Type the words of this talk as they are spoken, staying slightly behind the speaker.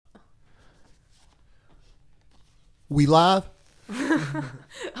We live?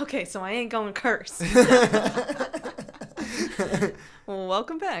 Okay, so I ain't gonna curse. Well,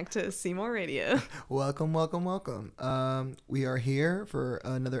 welcome back to Seymour Radio. Welcome. We are here for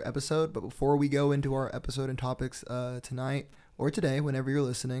another episode, but before we go into our episode and topics tonight, or today, whenever you're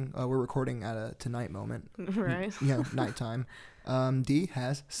listening, we're recording at a tonight moment. Right. Nighttime. Dee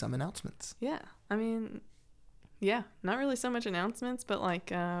has some announcements. Yeah, I mean, not really so much announcements, but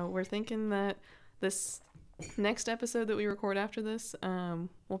like we're thinking that this next episode that we record after this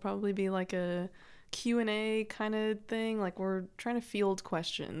will probably be like a Q&A kind of thing. Like we're trying to field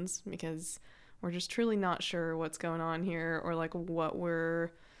questions because we're just truly not sure what's going on here or like what we're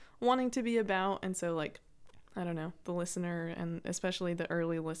wanting to be about. And so like, I don't know, the listener and especially the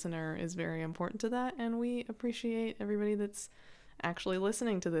early listener is very important to that. And we appreciate everybody that's actually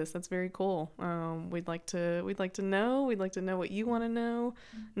listening to this. That's very cool. We'd like to know what you want to know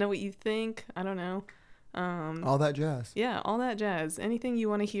what you think. I don't know. All that jazz. Yeah, all that jazz. Anything you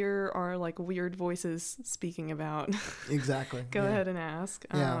want to hear are like weird voices speaking about. Exactly. Go ahead and ask.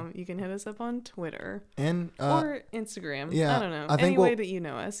 Yeah. You can hit us up on Twitter And or Instagram. yeah, I don't know. I think Any way that you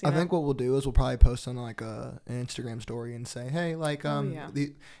know us. I think what we'll do is we'll probably post on like an Instagram story and say, hey, like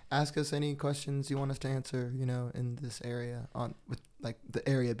ask us any questions you want us to answer, in this area with like the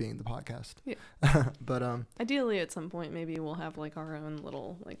area being the podcast. Yeah. But ideally at some point maybe we'll have like our own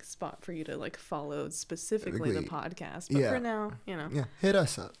little like spot for you to like follow specifically the podcast. But for now, yeah, hit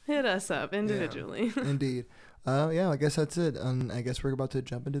us up individually. Yeah, indeed. I guess that's it. I guess we're about to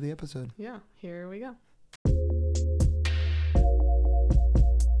jump into the episode. Yeah, here we go.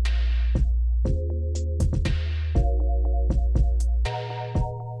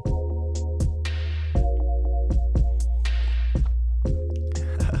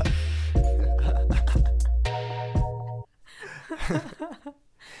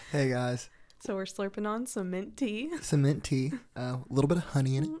 Hey guys. So we're slurping on some mint tea. Some mint tea. A little bit of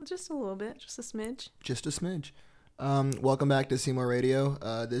honey in it. Just a little bit. Just a smidge. Just a smidge. Welcome back to Seymour Radio.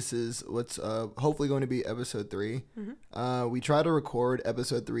 This is what's hopefully going to be episode 3. Mm-hmm. We tried to record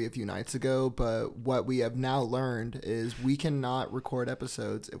episode 3 a few nights ago, but what we have now learned is we cannot record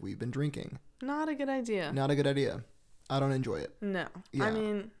episodes if we've been drinking. Not a good idea. Not a good idea. I don't enjoy it. No. Yeah. I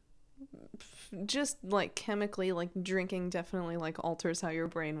mean, just like chemically, like drinking definitely like alters how your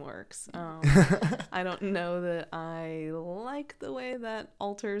brain works. I don't know that I like the way that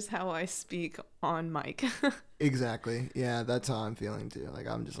alters how I speak on mic. Exactly. Yeah, that's how I'm feeling too. Like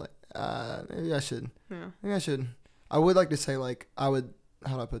I'm just like, maybe I should. Yeah. Maybe I should. I would like to say like how do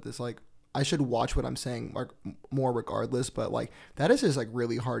I put this? Like I should watch what I'm saying like more regardless, but like that is just like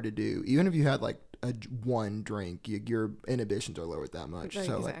really hard to do. Even if you had like one drink, your inhibitions are lowered that much. Exactly.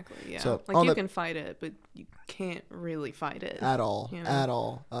 So like, yeah. so like you can fight it, but you can't really fight it at all. At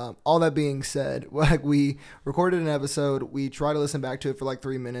all. All that being said, like we recorded an episode, we tried to listen back to it for like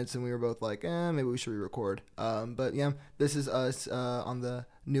 3 minutes, and we were both like, maybe we should re-record. But yeah, this is us on the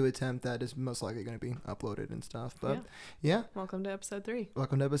new attempt that is most likely going to be uploaded and stuff. But yeah. Welcome to episode 3.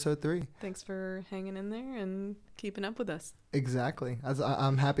 Welcome to episode 3. Thanks for hanging in there and keeping up with us. Exactly.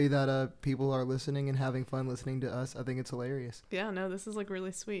 I'm happy that people are listening and having fun listening to us. I think it's hilarious. Yeah, no, this is like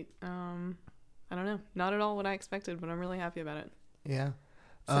really sweet. I don't know. Not at all what I expected, but I'm really happy about it. Yeah.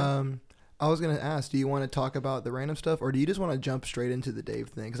 So, I was going to ask, do you want to talk about the random stuff, or do you just want to jump straight into the Dave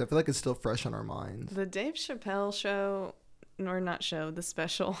thing? Because I feel like it's still fresh on our minds. The Dave Chappelle show, or not show, the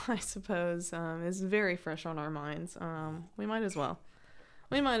special, I suppose, is very fresh on our minds. We might as well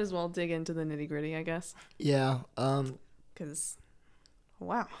dig into the nitty gritty, I guess. Yeah. Because,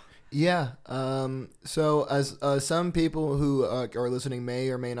 wow. Yeah. So as some people who are listening may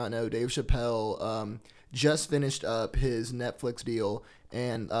or may not know, Dave Chappelle just finished up his Netflix deal,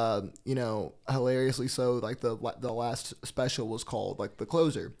 and hilariously so, like the last special was called like The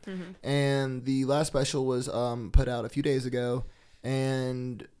Closer, and the last special was put out a few days ago,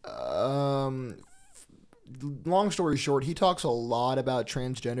 and long story short, he talks a lot about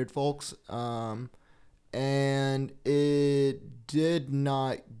transgendered folks, and it did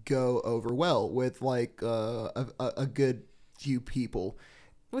not go over well with like a good few people.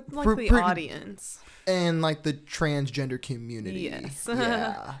 With like the audience. And like the transgender community. Yes.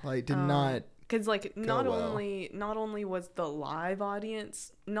 Yeah. Like did not. Because like not well. only was the live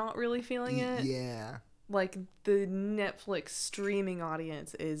audience not really feeling it. Yeah. Like the Netflix streaming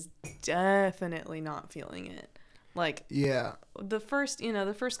audience is definitely not feeling it. Like the first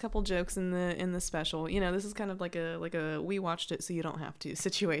couple jokes in the special, this is kind of like a we watched it so you don't have to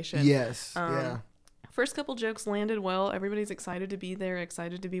situation. Yes. Yeah. first couple jokes landed well. Everybody's excited to be there,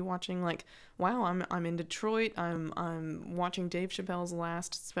 excited to be watching. Like, wow, I'm in Detroit. I'm watching Dave Chappelle's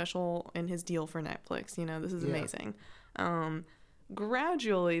last special and his deal for Netflix. You know, this is amazing.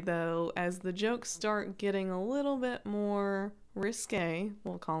 Gradually, though, as the jokes start getting a little bit more risque,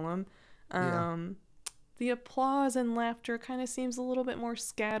 we'll call them, the applause and laughter kind of seems a little bit more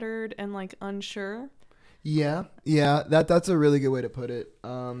scattered and like unsure. Yeah, that's a really good way to put it.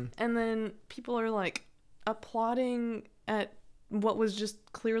 And then people are like applauding at what was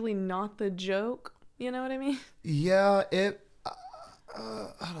just clearly not the joke. You know what I mean? Yeah,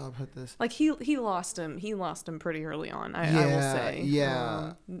 how do I put this? Like he lost him. He lost him pretty early on. I will say.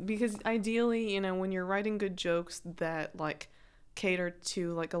 Yeah. Because ideally, you know, when you're writing good jokes that like cater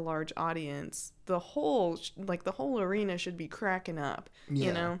to like a large audience, the whole arena should be cracking up. Yeah.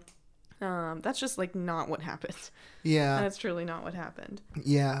 You know, that's just like not what happened. Yeah. That's truly not what happened.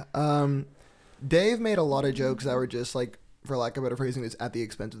 Yeah. Dave made a lot of jokes that were just like, for lack of better phrasing, is at the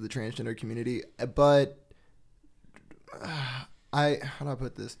expense of the transgender community. But how do I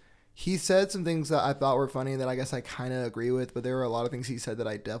put this? He said some things that I thought were funny that I guess I kind of agree with, but there were a lot of things he said that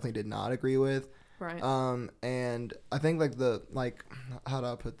I definitely did not agree with. Right. And I think how do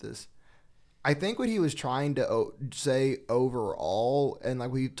I put this? I think what he was trying to say overall, and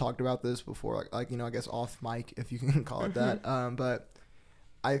like we've talked about this before, like you know, I guess off mic, if you can call it that. But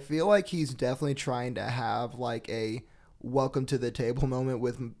I feel like he's definitely trying to have like a welcome to the table moment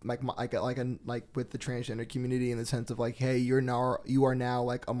with like with the transgender community, in the sense of like, hey, you are now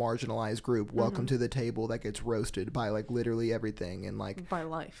like a marginalized group. Welcome to the table that gets roasted by like literally everything, and like by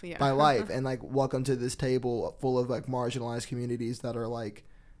life, yeah. by life, and like welcome to this table full of like marginalized communities that are like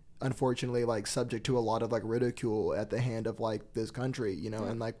unfortunately like subject to a lot of like ridicule at the hand of like this country, you know,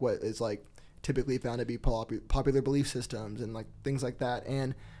 and like what is like typically found to be popular belief systems and like things like that.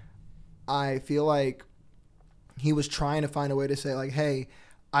 And I feel like he was trying to find a way to say like, hey,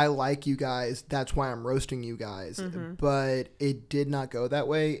 I like you guys, that's why I'm roasting you guys. But it did not go that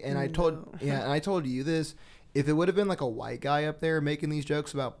way. And I told you this, if it would have been like a white guy up there making these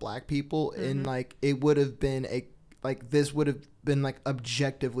jokes about black people, and like it would have been this would have been like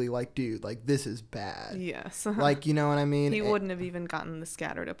objectively like, dude, like this is bad. Yes. Like, you know what I mean? He wouldn't have even gotten the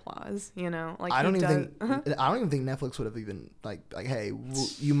scattered applause, you know? Like I don't even think Netflix would have even like hey,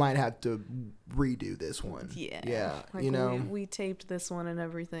 you might have to redo this one. Yeah. Like, you know, we taped this one and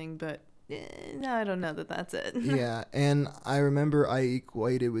everything, but I don't know that that's it. Yeah. And I remember I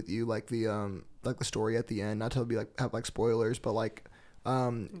equated with you like the story at the end, not to be like have like spoilers, but like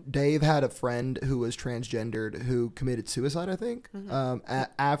Dave had a friend who was transgendered who committed suicide, I think,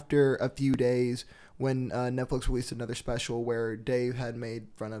 after a few days when Netflix released another special where Dave had made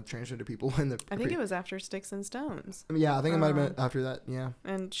fun of transgender people in the. I think it was after Sticks and Stones. Yeah, I think it might have been after that. Yeah.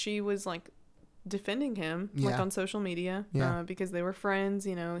 And she was like defending him like on social media because they were friends.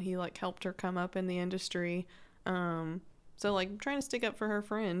 You know, he like helped her come up in the industry. So like trying to stick up for her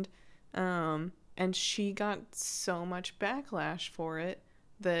friend. And she got so much backlash for it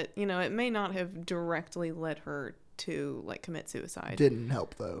that, you know, it may not have directly led her to like commit suicide. Didn't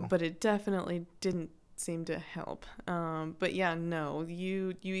help though. But it definitely didn't seem to help. But yeah, no,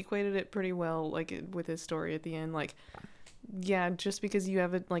 you equated it pretty well, like with his story at the end. Like, yeah, just because you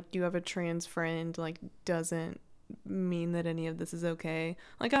have a trans friend, like doesn't mean that any of this is okay.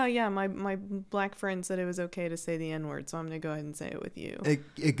 Like, oh yeah, my black friend said it was okay to say the N-word, so I'm gonna go ahead and say it with you.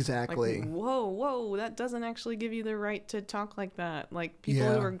 Exactly. Like, whoa, that doesn't actually give you the right to talk like that. Like,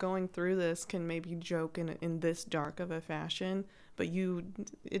 people who are going through this can maybe joke in this dark of a fashion, but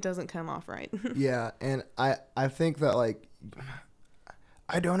it doesn't come off right. Yeah, and I think that like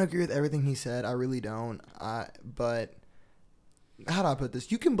I don't agree with everything he said. I really don't. But how do I put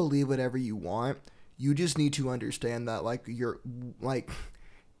this? You can believe whatever you want. You just need to understand that, like, you're, like,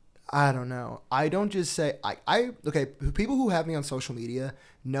 I don't know. I don't just say, okay, people who have me on social media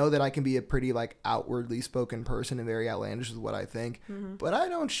know that I can be a pretty, like, outwardly spoken person and very outlandish with what I think. But I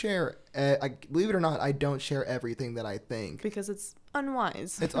don't share, believe it or not, I don't share everything that I think. Because it's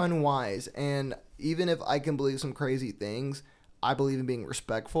unwise. It's unwise. And even if I can believe some crazy things, I believe in being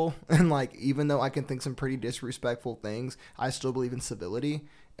respectful. And, like, even though I can think some pretty disrespectful things, I still believe in civility.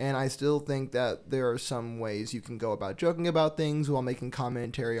 And I still think that there are some ways you can go about joking about things while making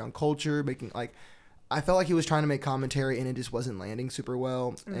commentary on culture, I felt like he was trying to make commentary and it just wasn't landing super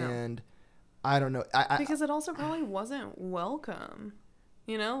well. No. And I don't know. Because it also probably wasn't welcome.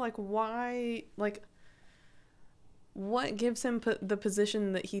 You know, like, why, like, what gives him the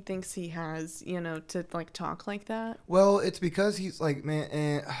position that he thinks he has, you know, to like talk like that? Well, it's because he's like,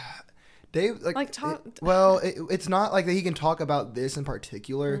 man, Dave, Like, talk. it's not like that he can talk about this in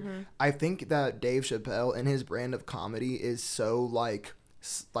particular. Mm-hmm. I think that Dave Chappelle and his brand of comedy is so like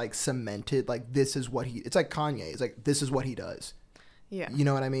cemented. Like this is what it's like Kanye. It's like this is what he does. Yeah. You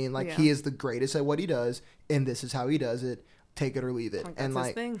know what I mean? Like Yeah. he is the greatest at what he does, and this is how he does it. Take it or leave it. Like, and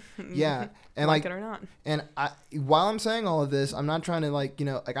that's like, his thing. yeah, and like like it or not. and while I'm saying all of this, I'm not trying to like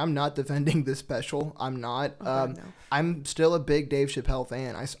I'm not defending this special. I'm not. Oh, God, no. I'm still a big Dave Chappelle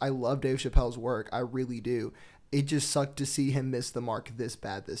fan. I love Dave Chappelle's work. I really do. It just sucked to see him miss the mark this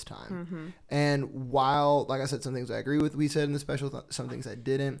bad this time. Mm-hmm. And while, like I said, some things I agree with we said in the special, some things I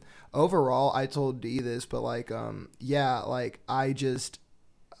didn't. Overall, I told D this, but like, yeah, like I just,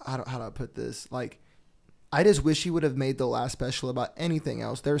 how do I put this? Like, I just wish he would have made the last special about anything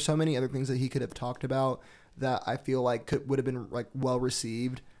else. There are so many other things that he could have talked about that I feel like would have been like well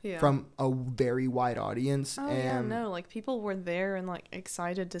received Yeah. from a very wide audience. Oh, yeah, no, like, people were there and, like,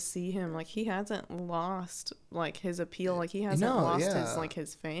 excited to see him. Like, he hasn't lost, like, his appeal. Like, he hasn't lost his, like,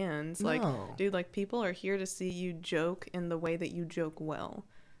 his fans. Like, No. dude, like, people are here to see you joke in the way that you joke well.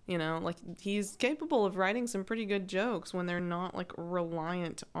 You know, like, he's capable of writing some pretty good jokes when they're not, like,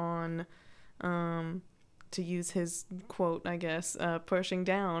 reliant on, to use his quote, I guess, pushing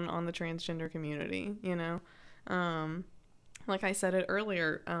down on the transgender community, you know? Like I said it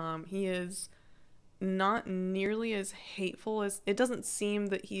earlier, he is not nearly as hateful as, it doesn't seem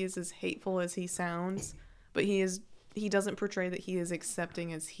that he is as hateful as he sounds, but he doesn't portray that he is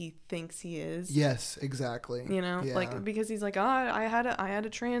accepting as he thinks he is. Yes, exactly. You know, Yeah. like, because he's like, oh, I had a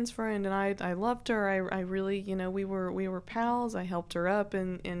trans friend and I loved her. I really, you know, we were pals. I helped her up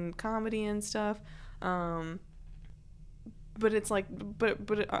in comedy and stuff. But it's like, but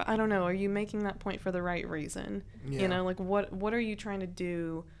I don't know. Are you making that point for the right reason? Yeah. You know, like what are you trying to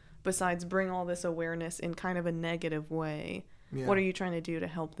do besides bring all this awareness in kind of a negative way? Yeah. What are you trying to do to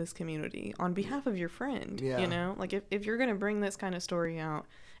help this community on behalf of your friend? Yeah. You know, like if you're going to bring this kind of story out,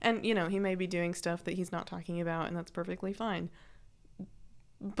 and, you know, he may be doing stuff that he's not talking about, and that's perfectly fine.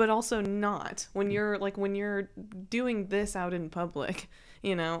 But also not when you're doing this out in public,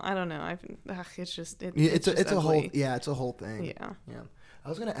 you know. I don't know. It's just it's a whole ugly. it's a whole thing. Yeah, I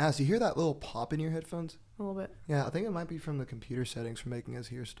was gonna ask, you hear that little pop in your headphones? a little bit. Yeah, I think it might be from the computer settings for making us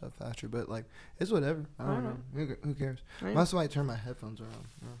hear stuff faster, but like it's whatever. I don't know. Who cares? Right. That's why I turn my headphones around.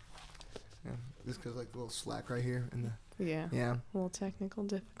 Yeah, just because like a little slack right here in the Yeah. Little technical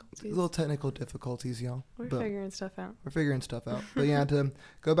difficulties. little technical difficulties, y'all. We're But figuring stuff out. we're figuring stuff out. But yeah, to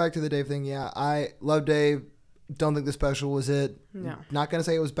go back to the Dave thing, yeah, I love Dave. Don't think the special was it. No. Not gonna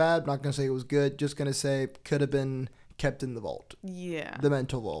say it was bad. Not gonna say it was good. Just gonna say could have been kept in the vault, Yeah. the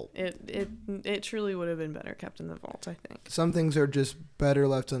mental vault. It truly would have been better kept in the vault, I think. Some things are just better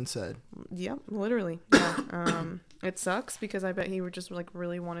left unsaid. Yep, literally. Yeah. It sucks because I bet he would just like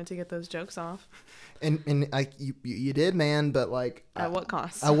really wanted to get those jokes off. And like you did, man. But like At what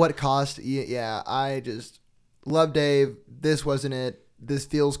cost? At what cost? Yeah, I just love Dave. This wasn't it. This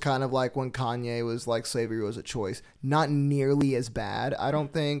feels kind of like when Kanye was like slavery was a choice. Not nearly as bad, I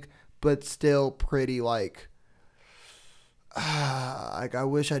don't think, but still pretty like I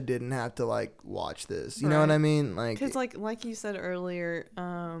wish I didn't have to like watch this. You know what I mean? Like, because like you said earlier,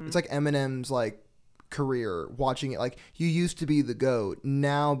 it's like Eminem's like career watching it. Like, you used to be the GOAT.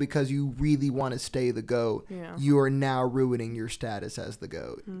 Now, because you really want to stay the GOAT, Yeah. you are now ruining your status as the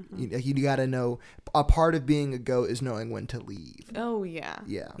GOAT. Mm-hmm. You got to know, a part of being a GOAT is knowing when to leave. Oh yeah.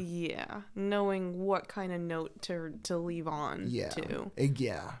 Yeah. Yeah. Knowing what kind of note to leave on. Yeah. Too.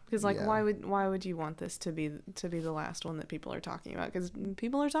 Yeah. Because like, Yeah. why would you want this to be the last one that people are talking about? Because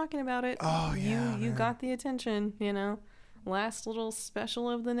people are talking about it. Oh, yeah, You man. got the attention. You know, last little special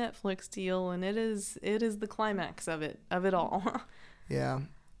of the Netflix deal, and it is the climax of it all. Yeah.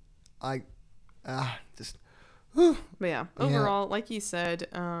 Just. But yeah, overall, like you said,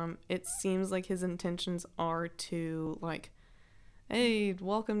 it seems like his intentions are to like, hey,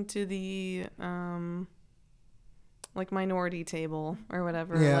 welcome to the like minority table or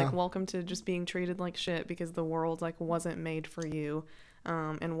whatever. Yeah. Like, welcome to just being treated like shit because the world like wasn't made for you,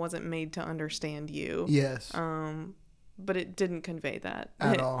 and wasn't made to understand you. Yes. But it didn't convey that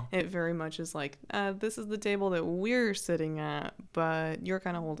At all. It very much is like, this is the table that we're sitting at, but you're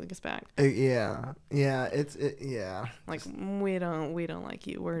kind of holding us back. Yeah. Yeah. Like, we don't like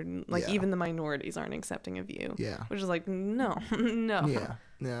you. We're like, Yeah. even the minorities aren't accepting of you. Yeah. Which is like, no, no. Yeah.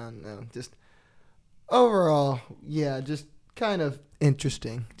 No. Just overall, yeah, just kind of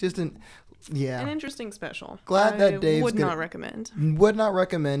interesting. An interesting special. Glad that Dave's would gonna- not recommend. Would not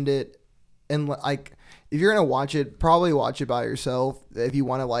recommend it. and like if you're gonna watch it, probably watch it by yourself. If you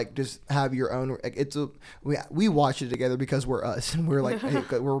want to like just have your own, like we watch it together because we're us and we're like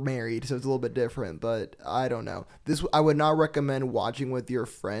hey, we're married, so it's a little bit different. But I don't know. This I would not recommend watching with your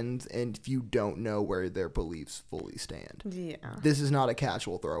friends, and if you don't know where their beliefs fully stand. Yeah. This is not a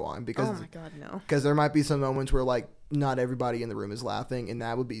casual throw on because Oh my God, no. Because there might be some moments where like not everybody in the room is laughing, and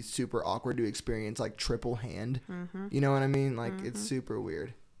that would be super awkward to experience like triple hand. Mm-hmm. You know what I mean? Like it's super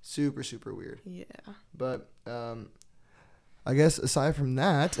weird. Super weird. Yeah. But I guess aside from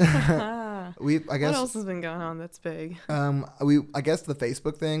that, what else has been going on that's big? I guess the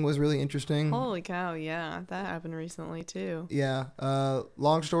Facebook thing was really interesting. Holy cow, yeah. That happened recently too. Yeah.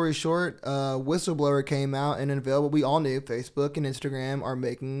 Long story short, whistleblower came out and unveiled what we all knew: Facebook and Instagram are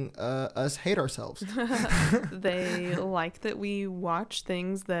making us hate ourselves. They like that we watch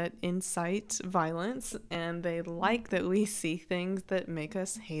things that incite violence, and they like that we see things that make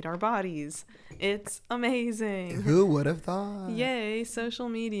us hate our bodies. It's amazing. Who would have thought? Yay, social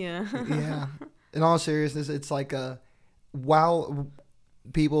media. Yeah. In all seriousness, it's like while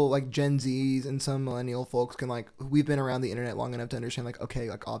people like Gen Zs and some millennial folks can like, we've been around the internet long enough to understand like, okay,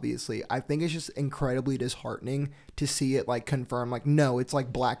 like obviously, I think it's just incredibly disheartening to see it like confirm like, no, it's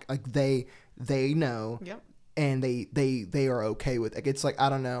like black, like they know. Yep. And they are okay with it. Like, it's like, I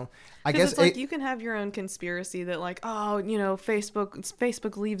don't know. I guess it's like you can have your own conspiracy that like, oh, you know,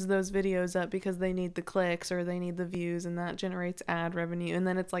 Facebook leaves those videos up because they need the clicks or they need the views, and that generates ad revenue. And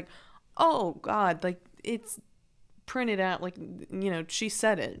then it's like, oh God, like it's printed out. Like, you know, she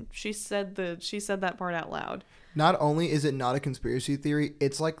said it. She said that part out loud. Not only is it not a conspiracy theory,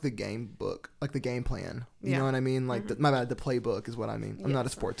 it's like the game book, like the game plan. You know what I mean? Like my bad, the playbook is what I mean. I'm not a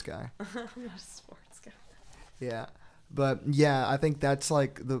sports guy. I'm not a sports guy. Yeah. But yeah, I think that's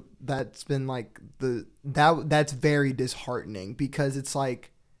like that's been like that's very disheartening, because it's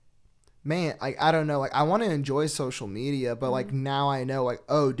like, man, I don't know, like I want to enjoy social media, but like now I know like,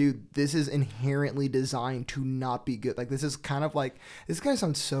 oh dude, this is inherently designed to not be good. Like this is kind of like, this is gonna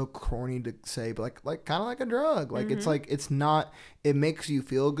sound so corny to say, but like kind of like a drug. Like it's like, it's not, it makes you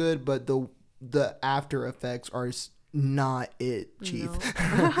feel good, but the after effects are not it, Chief.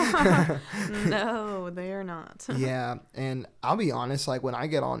 No, they are not. Yeah, and I'll be honest, like when I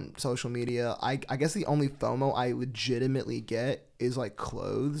get on social media, I guess the only FOMO I legitimately get is like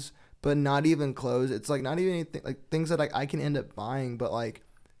clothes, but not even clothes. It's like not even anything, like things that I can end up buying, but like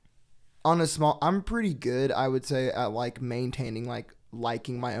on a small, I'm pretty good, I would say, at like maintaining like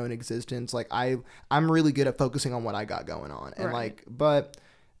liking my own existence. Like I'm really good at focusing on what I got going on, and like, but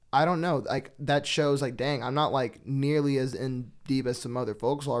I don't know, like that shows like, dang, I'm not like nearly as in deep as some other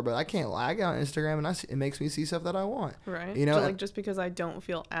folks are, but I can't lie. I get on Instagram and it makes me see stuff that I want. Right. You know, so, like just because I don't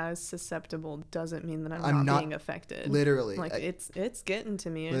feel as susceptible doesn't mean that I'm not being affected. Literally. Like it's getting to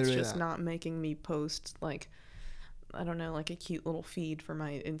me. It's just not making me post like, I don't know, like a cute little feed for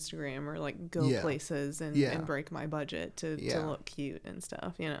my Instagram, or like go places and break my budget to look cute and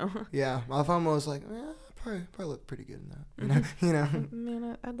stuff, you know? Yeah. My phone was like, probably look pretty good in that. You know?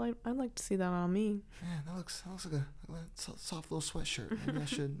 Man, I'd like to see that on me. Yeah, that looks like a soft little sweatshirt.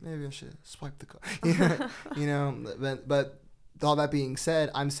 Maybe I should swipe the card. You know, but all that being said,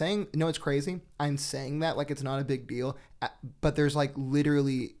 I'm saying, you know, it's crazy. I'm saying that like it's not a big deal, but there's like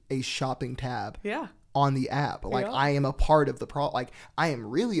literally a shopping tab. Yeah. On the app. Like I am a part of the like I am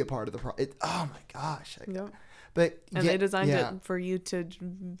really a part of the oh my gosh. Like, but they designed it for you to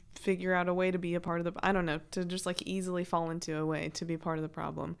figure out a way to be a part of the, I don't know, to just like easily fall into a way to be part of the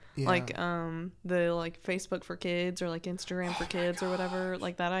problem. Like the like Facebook for kids, or like Instagram for kids, or whatever,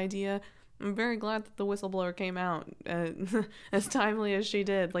 like that idea. I'm very glad that the whistleblower came out as timely as she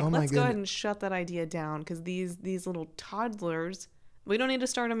did. Like, let's go ahead and shut that idea down, because these little toddlers, we don't need to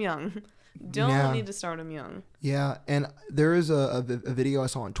start them young. Don't need to start them young. Yeah, and there is a video I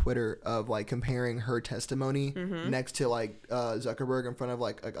saw on Twitter of like comparing her testimony next to like Zuckerberg in front of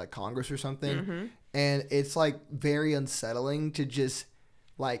like Congress or something, and it's like very unsettling to just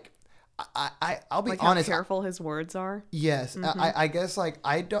like I'll be like honest, how careful his words are. Yes, I guess like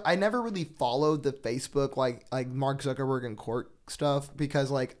I never really followed the Facebook like Mark Zuckerberg and court stuff,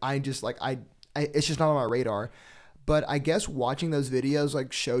 because like I just like I it's just not on my radar. But I guess watching those videos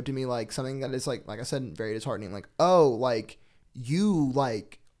like showed to me like something that is like I said, very disheartening. Like, oh, like you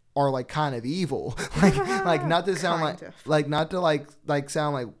like are like kind of evil. like not to sound like not to like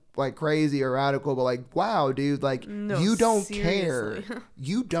sound like crazy or radical, but like, wow, dude, like you don't care.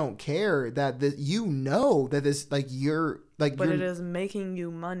 You don't care that this, you know that this, like you're like but you're it is making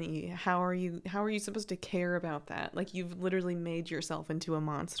you money. How are you supposed to care about that? Like, you've literally made yourself into a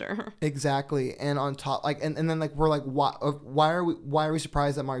monster. exactly. And on top, like, and then like we're like, why are we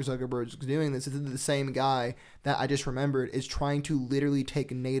surprised that Mark Zuckerberg's doing this? This is the same guy that I just remembered is trying to literally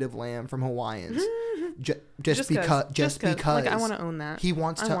take native land from Hawaiians. Just because Like, I want to own that. he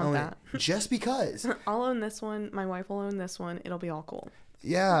wants to own that. it just because. I'll own this one. My wife will own this one. It'll be all cool.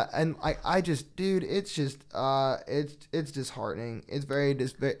 Yeah, and I just, dude, it's just it's disheartening. It's very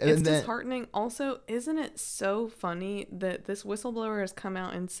disheartening. Also, isn't it so funny that this whistleblower has come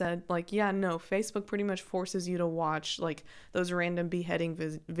out and said, like, yeah, no, Facebook pretty much forces you to watch like those random beheading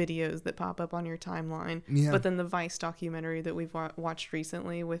videos that pop up on your timeline. Yeah. But then the Vice documentary that we've watched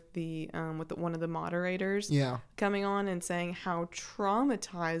recently with one of the moderators, yeah. coming on and saying how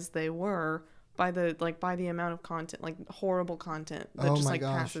traumatized they were by the amount of content, like horrible content that Oh just my like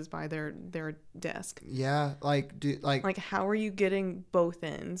gosh. passes by their desk. Yeah, like dude, like How are you getting both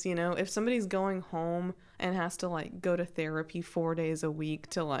ends? You know, if somebody's going home and has to like go to therapy 4 days a week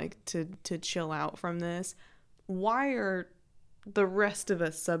to like to chill out from this, why are the rest of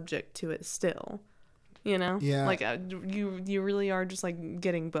us subject to it still? You know, Yeah. like you really are just like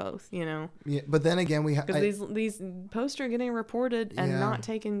getting both. You know, yeah, but then again we because these posts are getting reported and Yeah. not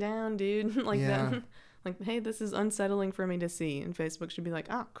taken down, dude. Like Yeah. that. Like, hey, this is unsettling for me to see, and Facebook should be like,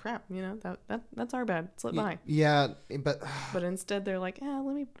 oh crap, you know, that's our bad, slip by. Yeah, but But instead they're like,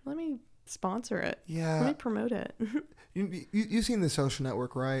 let me sponsor it. Let me yeah, promote it. you've seen The Social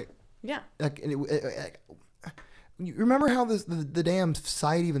Network, right? Yeah. Like, you remember how the damn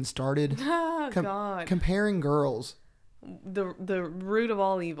site even started? Oh God. Comparing girls, The root of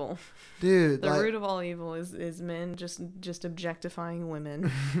all evil. dude. The root of all evil is men just objectifying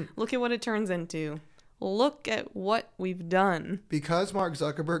women. Look at what it turns into. Look at what we've done. Because Mark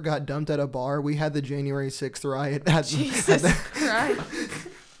Zuckerberg got dumped at a bar, we had the January 6th riot. Jesus Christ.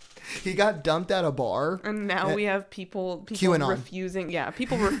 He got dumped at a bar. And now we have people QAnon.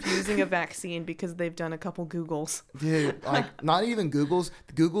 refusing a vaccine because they've done a couple Googles. Dude, like, not even Google's.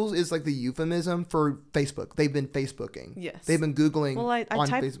 Google's is like the euphemism for Facebook. They've been Facebooking. Yes. They've been Googling Well, I on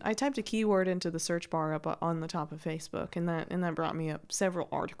typed Facebook. I typed a keyword into the search bar up on the top of Facebook, and that brought me up several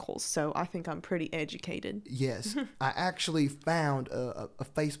articles. So I think I'm pretty educated. Yes. I actually found a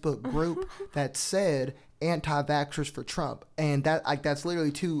Facebook group that said anti-vaxxers for Trump. And that's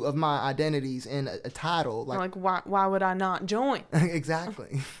literally two of my identities in a title. Like why would I not join?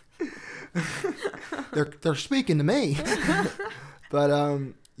 Exactly. they're speaking to me. But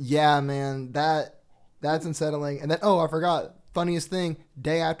yeah, man, that's unsettling. And then I forgot, funniest thing,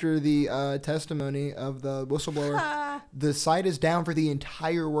 day after the testimony of the whistleblower, the site is down for the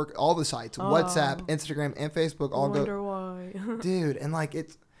entire all the sites, WhatsApp, Instagram, and Facebook all Wonder go. why. Dude, and like,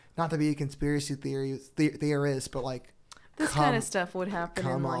 it's not to be a conspiracy theorist, but like, This kind of stuff would happen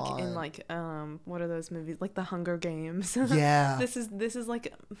in on. like what are those movies, like The Hunger Games? Yeah. This is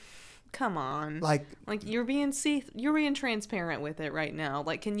like, come on, like you're being transparent with it right now.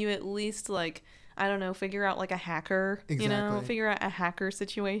 Like, can you at least, like, I don't know, figure out like a hacker, Exactly. figure out a hacker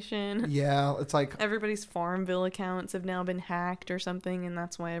situation. yeah, it's like Everybody's Farmville accounts have now been hacked or something, and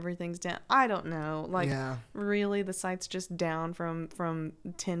that's why everything's down. I don't know. Like, yeah. really, the site's just down from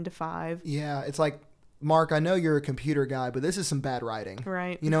 10 to 5. Yeah, it's like, Mark, I know you're a computer guy, but this is some bad writing.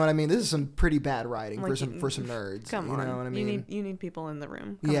 Right. You know what I mean? This is some pretty bad writing Like, for some nerds. Come on. You know what I mean? You need people in the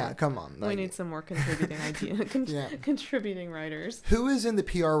room. Come on. We need some more contributing contributing writers. Who is in the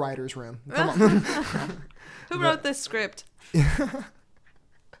PR writers room? Come on. Who wrote this script?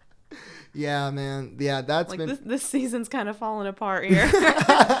 Yeah, man. Yeah, that's Like, been this season's kind of falling apart here.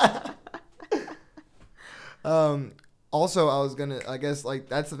 Also, I guess, like,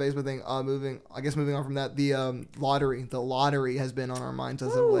 that's the Facebook thing. Moving on from that, the lottery has been on our minds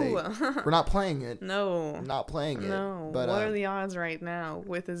as of late. We're not playing it. No. Not playing it. No. But what are the odds right now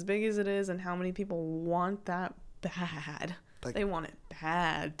with as big as it is and how many people want that bad? Like, they want it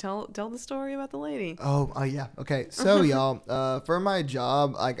bad. Tell the story about the lady. Yeah. Okay. So y'all, for my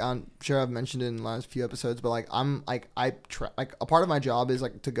job, like, I'm sure I've mentioned it in the last few episodes, but like, I'm like, like, a part of my job is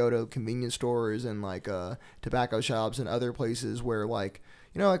like to go to convenience stores and like tobacco shops and other places where, like,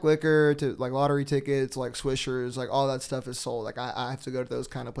 you know, like liquor, to like lottery tickets, like Swishers, like all that stuff is sold. Like, I have to go to those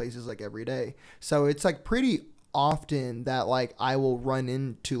kind of places like every day. So it's like pretty often that like I will run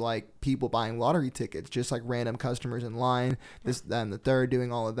into like people buying lottery tickets, just like random customers in line, this, that, and the third,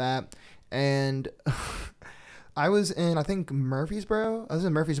 doing all of that. And I was in, I think, Murfreesboro,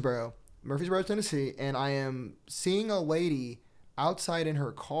 Tennessee, and I am seeing a lady outside in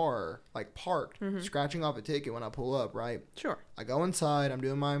her car, like parked, scratching off a ticket when I pull up, right? Sure. I go inside, I'm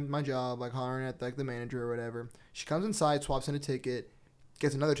doing my job, like hollering at like the manager or whatever. She comes inside, swaps in a ticket,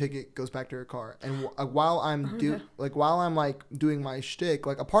 gets another ticket, goes back to her car. And while I'm doing my shtick,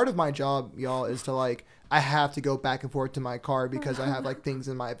 like a part of my job, y'all, is to like I have to go back and forth to my car because I have like things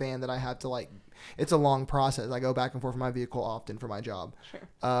in my van that I have to like. It's a long process. I go back and forth from my vehicle often for my job.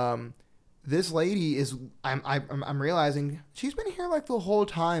 Sure. This lady is. I'm realizing she's been here like the whole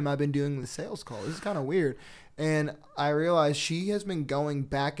time I've been doing the sales call. This is kind of weird. And I realized she has been going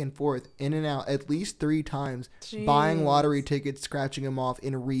back and forth in and out at least 3 times, buying lottery tickets, scratching them off,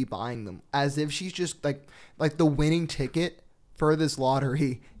 and rebuying them, as if she's just like the winning ticket for this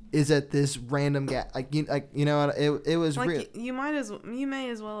lottery is at this random you know, it was like real. you may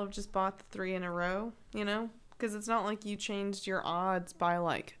as well have just bought the 3 in a row, you know, because it's not like you changed your odds by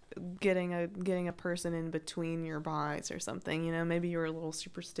like getting a person in between your buys or something, you know. Maybe you were a little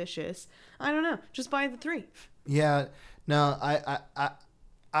superstitious. I don't know. Just buy the 3. Yeah, no, I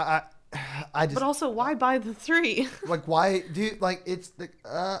just. But also, why buy the 3? Like, why do you, like it's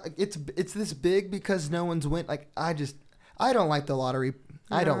this big because no one's win. Like, I don't like the lottery.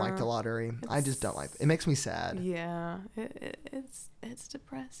 I don't like the lottery. I just don't like it. It makes me sad. Yeah, it's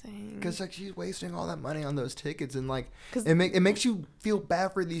depressing. Because like she's wasting all that money on those tickets, and like it makes you feel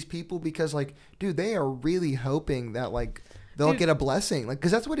bad for these people because like, dude, they are really hoping that like they'll get a blessing, like,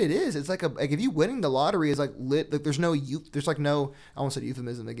 because that's what it is. It's like if you winning the lottery is like lit. Like there's no I won't say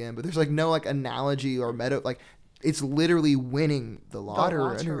euphemism again, but there's like no like analogy or meta like. It's literally winning the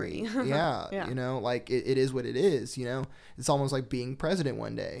lottery. Yeah, yeah. You know, like it is what it is, you know. It's almost like being president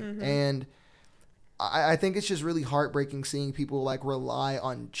one day. And I think it's just really heartbreaking seeing people like rely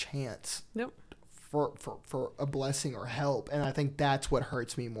on chance for a blessing or help. And I think that's what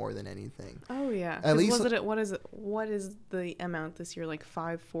hurts me more than anything. Oh yeah. At least what is the amount this year, like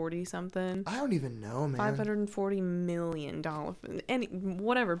 540 something? I don't even know, man. $540 million.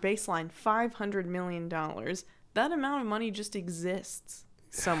 Whatever, baseline $500 million. That amount of money just exists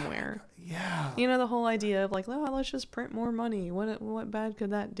somewhere. Yeah. You know, the whole idea of like, oh, let's just print more money. What bad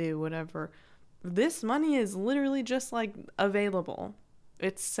could that do? Whatever. This money is literally just like available.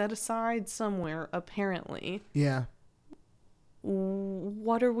 It's set aside somewhere, apparently. Yeah.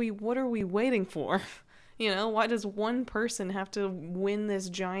 What are we waiting for? You know, why does one person have to win this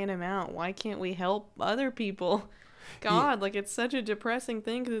giant amount? Why can't we help other people? God, like it's such a depressing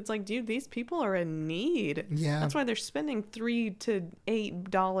thing because it's like, dude, these people are in need. Yeah, that's why they're spending $3 to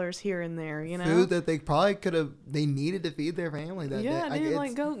 $8 here and there. You know, food that they probably they needed to feed their family that day. Yeah, dude,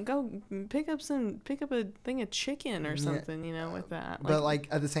 like go pick up a thing of chicken or something. You know, with that. But like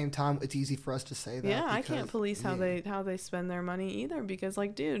at the same time, it's easy for us to say that. Yeah, I can't police how they spend their money either because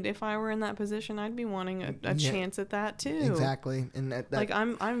like, dude, if I were in that position, I'd be wanting a chance at that too. Exactly, and that like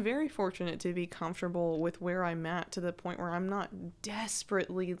I'm very fortunate to be comfortable with where I'm at to the point where I'm not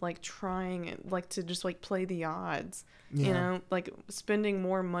desperately like trying like to just like play the odds, you know, like spending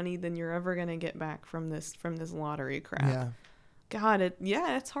more money than you're ever gonna get back from this lottery crap. Yeah, God,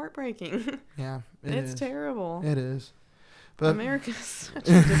 it's heartbreaking. Yeah, it's terrible. It is, but America's such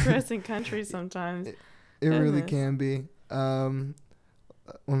a depressing country sometimes. It really can be. Let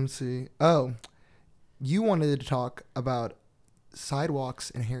me see. Oh, you wanted to talk about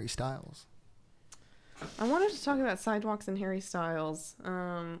Sidewalks and Harry Styles. I wanted to talk about Sidewalks and Harry Styles,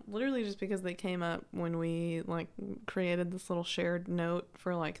 literally just because they came up when we like created this little shared note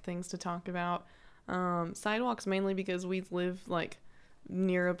for like things to talk about. Sidewalks mainly because we live like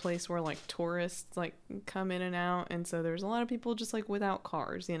near a place where like tourists like come in and out, and so there's a lot of people just like without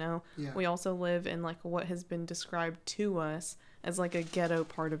cars, you know. Yeah. We also live in like what has been described to us as like a ghetto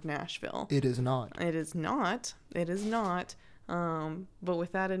part of Nashville. It is not. It is not. But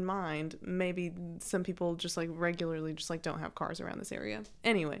with that in mind, maybe some people just like regularly just like don't have cars around this area.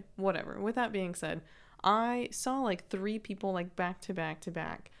 Anyway, whatever. With that being said, I saw like 3 people like back to back to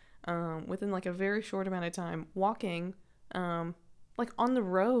back, within like a very short amount of time walking, like on the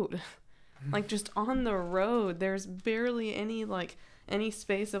road, like just on the road. There's barely any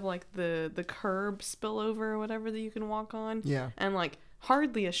space of like the curb spillover or whatever that you can walk on. Yeah. And like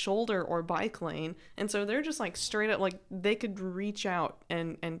hardly a shoulder or bike lane, and so they're just like straight up like they could reach out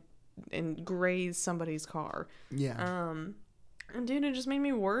and graze somebody's car. Yeah. And dude, it just made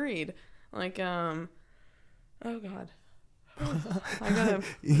me worried. Like oh god, I gotta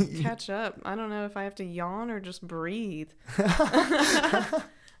catch up. I don't know if I have to yawn or just breathe.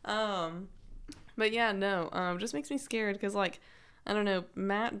 But yeah, no, just makes me scared because like, I don't know,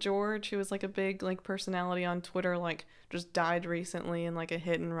 Matt George, who was like a big like personality on Twitter, like just died recently in like a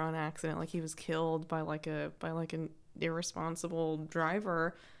hit and run accident. Like he was killed by like an irresponsible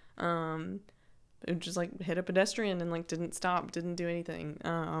driver who just like hit a pedestrian and like didn't stop, didn't do anything.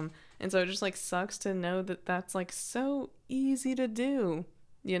 And so it just like sucks to know that that's like so easy to do,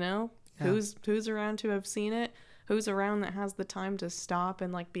 you know? Yeah. Who's around to have seen it? Who's around that has the time to stop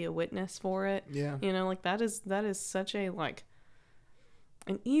and like be a witness for it? Yeah. You know, like that is such a like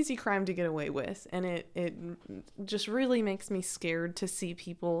an easy crime to get away with, and it just really makes me scared to see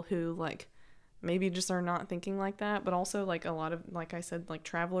people who like maybe just are not thinking like that, but also like a lot of, like I said, like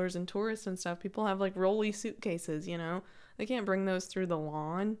travelers and tourists and stuff, people have like rolly suitcases, you know, they can't bring those through the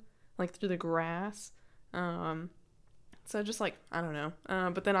lawn, like through the grass. So just like, I don't know.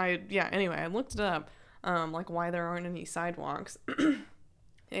 But then anyway, I looked it up, like why there aren't any sidewalks.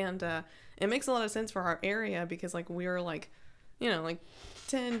 And it makes a lot of sense for our area because like we're like, you know, like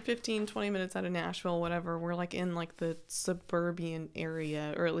 10, 15, 20 minutes out of Nashville, whatever. We're like in like the suburban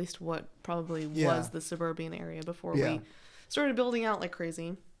area, or at least what probably was the suburban area before we started building out like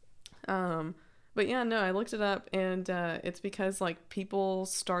crazy. But yeah, no, I looked it up, and it's because like people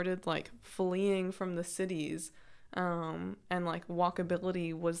started like fleeing from the cities. And like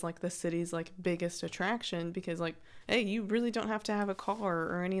walkability was like the city's like biggest attraction because like, hey, you really don't have to have a car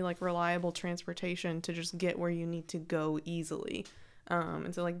or any like reliable transportation to just get where you need to go easily.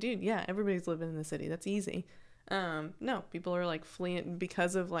 And so like, dude, yeah, everybody's living in the city. That's easy. No, people are like fleeing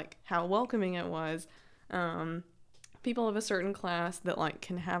because of like how welcoming it was. People of a certain class that like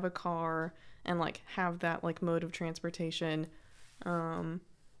can have a car and like have that like mode of transportation.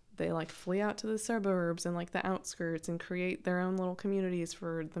 They like flee out to the suburbs and like the outskirts and create their own little communities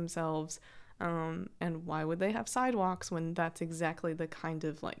for themselves. And why would they have sidewalks when that's exactly the kind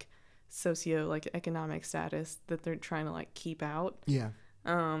of like economic status that they're trying to like keep out? Yeah.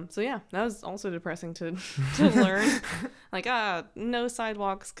 So yeah, that was also depressing to learn. Like, no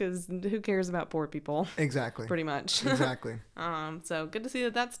sidewalks because who cares about poor people? Exactly. Pretty much. Exactly. So good to see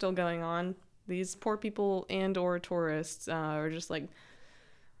that that's still going on. These poor people and or tourists are just like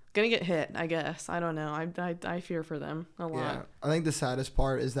gonna get hit, I guess. I don't know. I fear for them a lot. Yeah, I think the saddest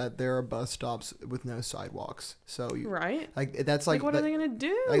part is that there are bus stops with no sidewalks. So right, like that's like what are they gonna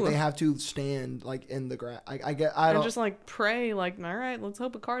do? Like they have to stand like in the grass. I don't and just like pray like, all right, let's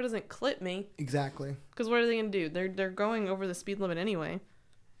hope a car doesn't clip me. Exactly. Because what are they gonna do? They're going over the speed limit anyway.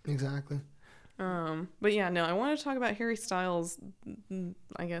 Exactly. But yeah, no, I want to talk about Harry Styles,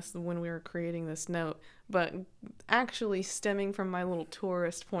 I guess, when we were creating this note, but actually stemming from my little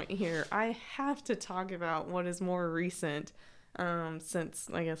tourist point here, I have to talk about what is more recent, since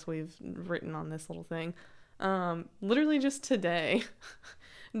I guess we've written on this little thing. Literally just today,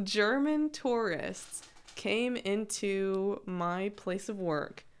 German tourists came into my place of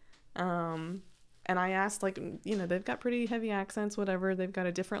work, and I asked, like, you know, they've got pretty heavy accents, whatever. They've got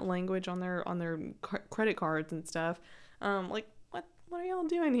a different language on their credit cards and stuff. Like, what are y'all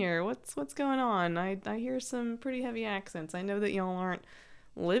doing here? What's going on? I hear some pretty heavy accents. I know that y'all aren't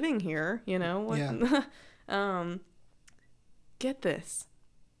living here, you know. Yeah. Get this.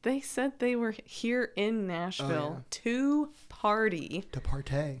 They said they were here in Nashville to party. To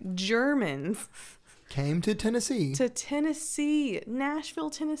partay. Germans. Came to Tennessee. Nashville,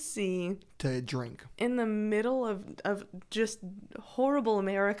 Tennessee. To drink. In the middle of just horrible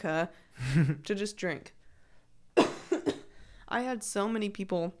America to just drink. I had so many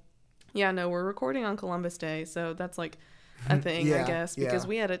people. Yeah, no, we're recording on Columbus Day, so that's like a thing, I guess, because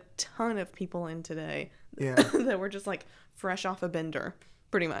we had a ton of people in today that were just like fresh off a bender,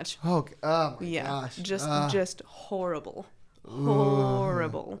 pretty much. Oh my gosh. Just horrible.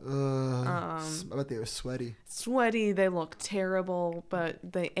 Horrible. I bet they were sweaty. They look terrible, but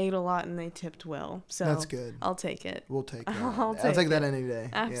they ate a lot and they tipped well. So that's good. I'll take it. We'll take that. I'll take that any day.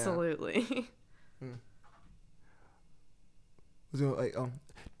 Absolutely. Yeah.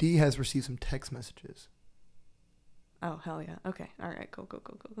 Dee has received some text messages. Oh, hell yeah. Okay. All right. Cool.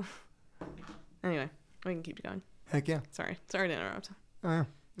 Anyway, we can keep going. Heck yeah. Sorry to interrupt. Oh, yeah.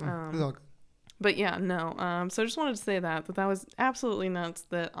 It's all good. But yeah, no. So I just wanted to say that was absolutely nuts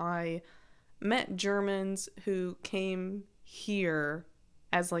that I met Germans who came here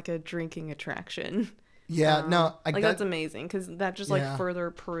as like a drinking attraction. Yeah, no. That's amazing because that just like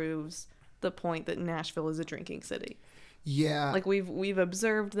further proves the point that Nashville is a drinking city. Yeah. Like we've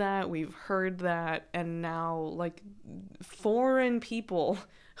observed that, we've heard that, and now like foreign people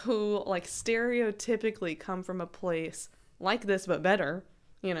who like stereotypically come from a place like this but better,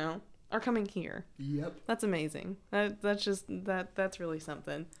 you know, are coming here. Yep. That's amazing. That's really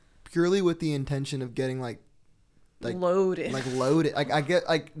something. Purely with the intention of getting like loaded. Like loaded. Like I get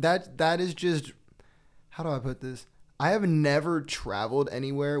like that is just, how do I put this? I have never traveled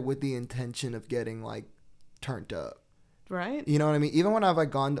anywhere with the intention of getting like turned up. Right. You know what I mean? Even when I've like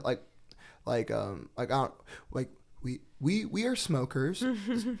gone to I don't like we are smokers.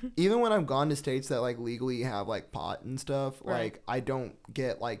 Even when I've gone to states that like legally have like pot and stuff, Right. like I don't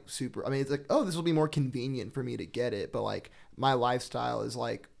get like super. I mean, it's like, oh, this will be more convenient for me to get it, but like my lifestyle is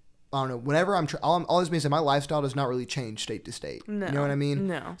like, I don't know. Whenever all this means that my lifestyle does not really change state to state. No. You know what I mean?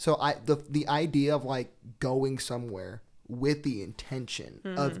 No. So the idea of like going somewhere with the intention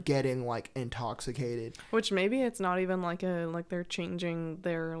of getting like intoxicated. Which maybe it's not even like they're changing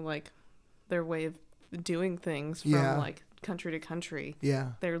their way of doing things from Yeah. like country to country.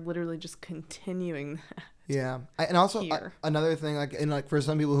 Yeah. They're literally just continuing that. Yeah, and also Here. another thing, like, and like for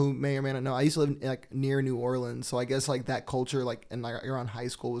some people who may or may not know, I used to live like near New Orleans, so I guess like that culture, like, and like around high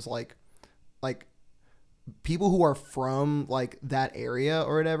school was like people who are from like that area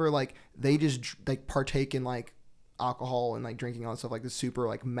or whatever, like they just like partake in like alcohol and like drinking all that stuff like this super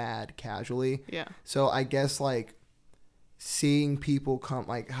like mad casually. Yeah. So I guess like seeing people come,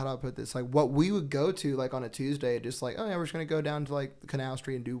 like, how do I put this? Like what we would go to like on a Tuesday, just like, oh yeah, we're just gonna go down to like the Canal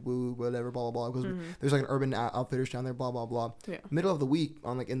Street and do woo whatever, blah blah blah. Because there's like an Urban Outfitters down there, blah blah blah. Yeah. Middle of the week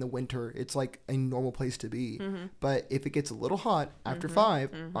on like in the winter, it's like a normal place to be. But if it gets a little hot after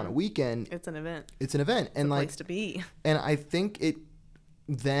 5 on a weekend, It's an event. it's an event, and It's a like, place to be. and I think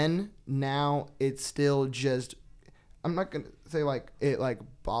now it's still just, I'm not gonna say like it like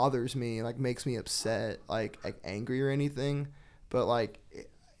bothers me, like makes me upset, like angry or anything, but like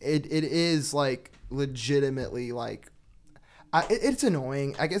it is like legitimately like it's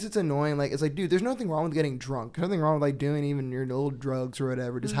annoying. I guess it's annoying. Like it's like, dude, there's nothing wrong with getting drunk. There's nothing wrong with like doing even your little drugs or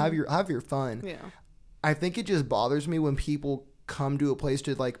whatever. Just have your fun. Yeah. I think it just bothers me when people come to a place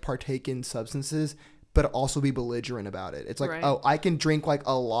to like partake in substances but also be belligerent about it. It's like, Right. oh, I can drink like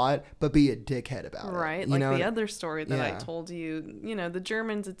a lot, but be a dickhead about it. Right. You Like know? the other story that I Yeah. told you, the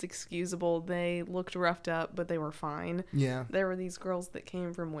Germans, it's excusable. They looked roughed up, but they were fine. Yeah. There were these girls that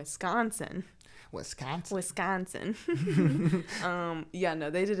came from Wisconsin. Wisconsin. Yeah, no,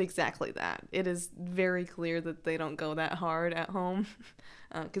 they did exactly that. It is very clear that they don't go that hard at home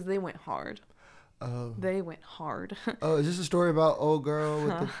because they went hard. Oh. They went hard. Oh, is this a story about old girl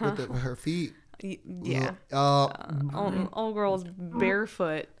with her feet? Yeah. Old girl's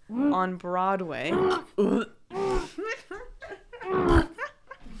barefoot on Broadway.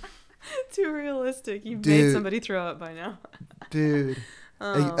 Too realistic. You've made Dude. somebody throw up by now. Dude. Dude,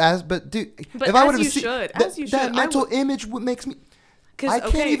 But if I as would have you seen should, that, as you that should, mental image would makes me. I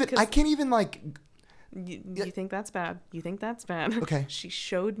can't even like. You think that's bad? You think that's bad? Okay. She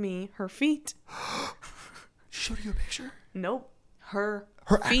showed me her feet. Showed you a picture. Nope. Her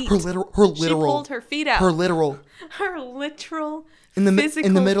Feet. feet. Her literal. She pulled her feet out. Her literal. Her literal In the physical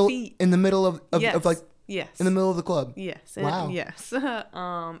in the middle feet. in the middle of Yes. like Yes. in the middle of the club. Yes. Wow. Yes.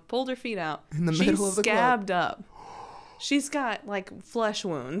 Pulled her feet out. In the She's middle of the club. scabbed up. She's got like flesh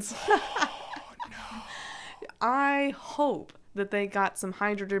wounds. I hope that they got some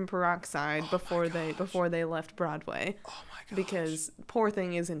hydrogen peroxide before they left Broadway. Oh my god. Because poor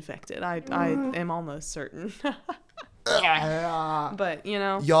thing is infected. I am almost certain. But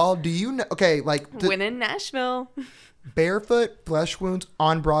Y'all, do you know? Okay, like when in Nashville. barefoot flesh wounds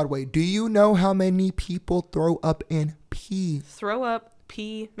on Broadway. Do you know how many people throw up and pee? Throw up,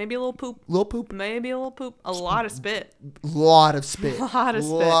 pee, maybe a little poop. Little poop. Maybe a little poop. A lot of spit. Lot of spit. Lot of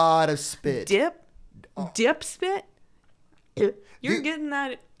spit. Lot of spit. Dip spit. You're Dude, getting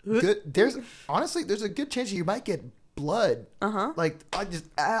that. Good. There's a good chance you might get blood. Like I just.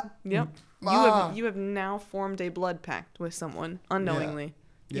 Yep. You have now formed a blood pact with someone unknowingly.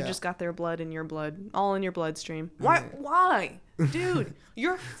 You Yeah. just got their blood in your blood, all in your bloodstream. Why? Dude,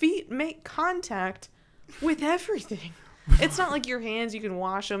 your feet make contact with everything. It's not like your hands, you can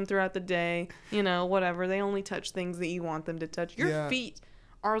wash them throughout the day, whatever. They only touch things that you want them to touch. Your feet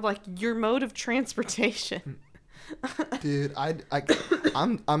are like your mode of transportation. Dude,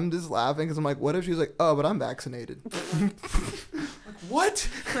 I'm just laughing because I'm like, what if she's like, oh, but I'm vaccinated? What?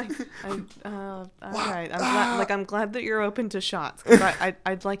 All right. I'm glad that you're open to shots. 'Cause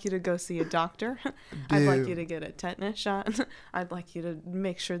I'd like you to go see a doctor. I'd like you to get a tetanus shot. I'd like you to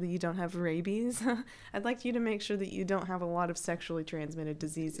make sure that you don't have rabies. I'd like you to make sure that you don't have a lot of sexually transmitted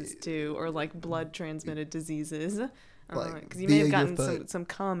diseases too, or like blood transmitted diseases. Because you may have gotten some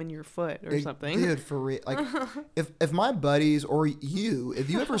cum in your foot or something. Dude, for real. Like, if my buddies or if you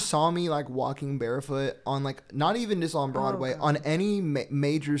ever saw me like walking barefoot on like, not even just on Broadway, on any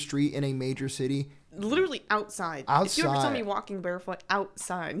major street in a major city. Literally outside. If you ever saw me walking barefoot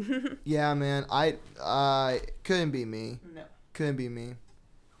outside. Yeah, man. I couldn't be me. No. Couldn't be me.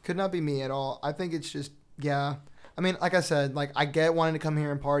 Could not be me at all. I think it's just, yeah. I mean, like I said, like I get wanting to come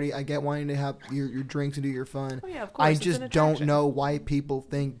here and party. I get wanting to have your drinks and do your fun. Oh yeah, of course. I it's just an don't attraction. know why people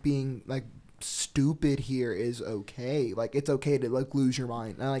think being like stupid here is okay. Like it's okay to like lose your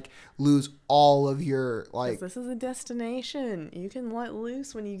mind and like lose all of your 'Cause like. this is a destination. You can let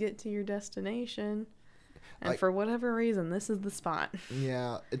loose when you get to your destination. And Like- for whatever reason, this is the spot.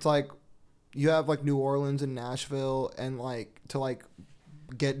 Yeah, it's like you have like New Orleans and Nashville and like to like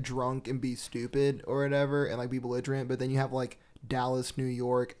get drunk and be stupid or whatever and like be belligerent, but then you have like Dallas, New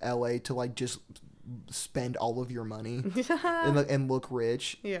York, LA to like just spend all of your money and look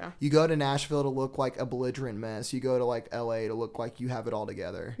rich. Yeah. You go to Nashville to look like a belligerent mess. You go to like LA to look like you have it all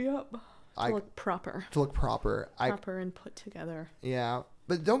together. Yep. I To look proper. to look proper. Proper and put together. Yeah,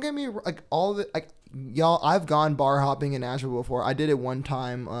 but don't get me like all the like y'all. I've gone bar hopping in Nashville before. I did it one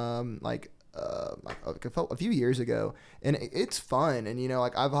time, a few years ago, and it's fun. And you know,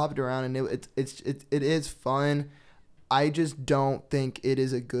 like I've hopped around, and it is fun. I just don't think it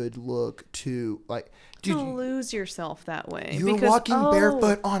is a good look to like. To Dude, lose yourself that way. you're because, walking oh,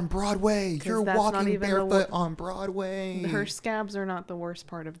 barefoot on Broadway. 'Cause You're that's not walking even the barefoot on Broadway. Her scabs are not the worst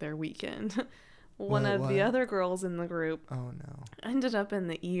part of their weekend. One What, of the what? other girls in the group Oh no. ended up in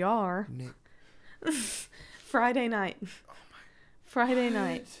the ER Nick. Friday night. Friday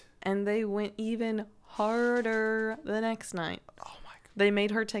night. And they went even harder the next night. Oh my god. They made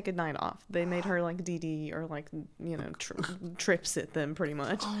her take a night off. They made her like DD or like, you know, trips at them pretty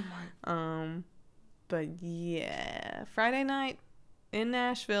much. Oh my. But yeah, Friday night in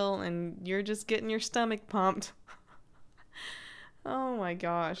Nashville and you're just getting your stomach pumped. Oh my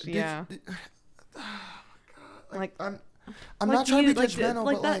gosh, yeah. Like I'm like not trying to be like, judgmental,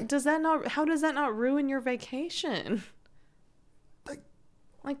 like but that like does that not how does that not ruin your vacation?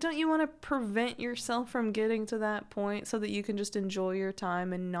 Like don't you want to prevent yourself from getting to that point so that you can just enjoy your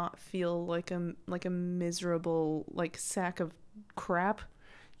time and not feel like a miserable like sack of crap?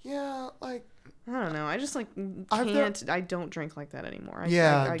 yeah, like I don't know. I just like I've can't. I don't drink like that anymore.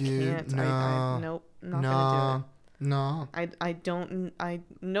 Yeah, I dude, can't. no. Nope. Not gonna do it. no. I don't. I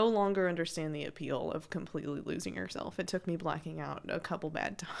no longer understand the appeal of completely losing yourself. It took me blacking out a couple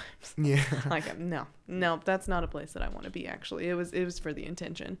bad times. Yeah. Like no, that's not a place that I want to be. Actually, it was for the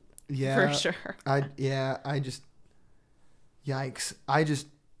intention. Yeah. For sure. I just yikes.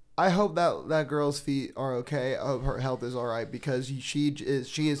 I hope that girl's feet are okay. I hope her health is all right because she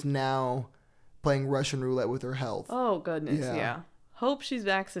is now playing Russian roulette with her health. Oh goodness, Yeah. yeah. Hope she's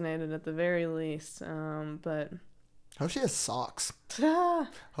vaccinated at the very least. But Hope she has socks. ah,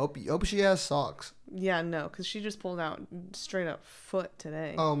 Hope she has socks. yeah, no, because she just pulled out straight up foot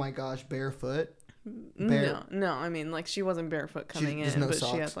today. Oh my gosh, barefoot. No. I mean, like she wasn't barefoot coming there's in, no but she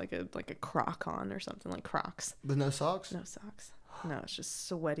socks? had like a croc on or something, like Crocs. With no socks? No socks. No, it's just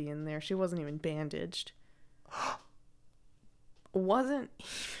sweaty in there. She wasn't even bandaged. Wasn't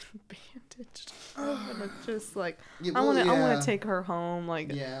even bandaged. I'm gonna just like Yeah, I well, want yeah. to take her home,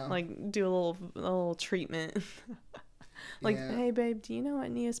 like Yeah. like do a little treatment. Like, Yeah. hey babe, do you know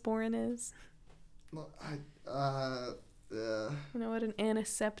what Neosporin is? Well, You know what an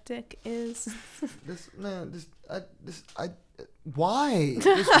antiseptic is? why?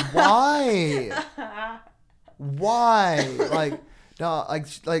 Just why? Why? Like, no,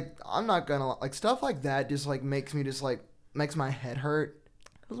 like I'm not gonna like stuff like that. Just like makes my head hurt.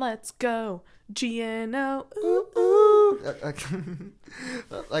 Let's go, GNO. Ooh, ooh.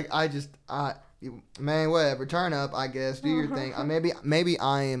 Like man, whatever. Turn up, I guess. Do your thing. Maybe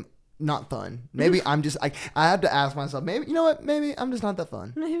I am not fun. Maybe I'm just I have to ask myself. Maybe you know what? Maybe I'm just not that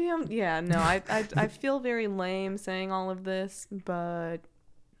fun. Maybe I feel very lame saying all of this, but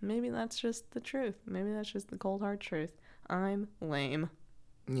maybe that's just the truth. Maybe that's just the cold hard truth. I'm lame.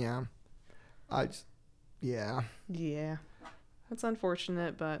 Yeah. Yeah. Yeah. That's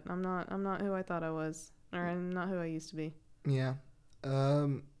unfortunate, but I'm not who I thought I was, or I'm not who I used to be. Yeah.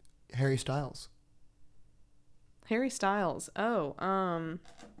 Harry Styles. Harry Styles. Oh,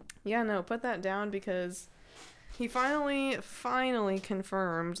 yeah, no, put that down because he finally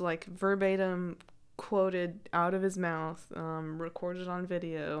confirmed, like verbatim quoted out of his mouth, recorded on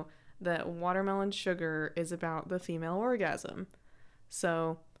video, that Watermelon Sugar is about the female orgasm.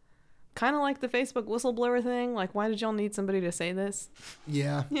 So, kind of like the Facebook whistleblower thing, like why did y'all need somebody to say this?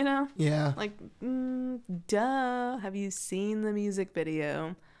 Yeah. You know? Yeah. Like, duh. Have you seen the music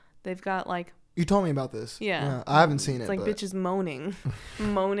video? They've got like You told me about this. Yeah. I haven't seen it's it. like but... bitches moaning,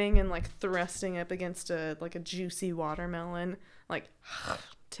 moaning and like thrusting up against a juicy watermelon, like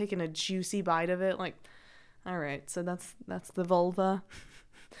taking a juicy bite of it. Like, all right, so that's the vulva.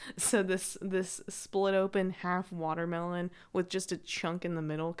 So this split open half watermelon with just a chunk in the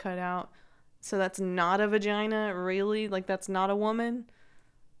middle cut out So that's not a vagina, really? Like, that's not a woman?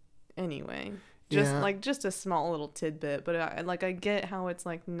 Anyway, just a small little tidbit, but I get how it's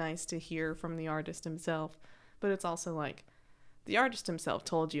like nice to hear from the artist himself, but it's also like the artist himself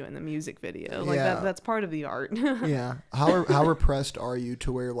told you in the music video, like that's part of the art. Yeah. How repressed are you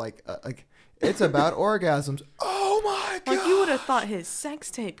to where like it's about orgasms? Oh my god! Like, you would have thought his sex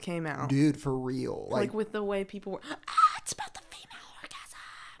tape came out, dude, for real. Like with the way people were, it's about the female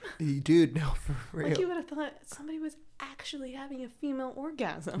orgasm. Dude, no, for real. Like, you would have thought somebody was actually having a female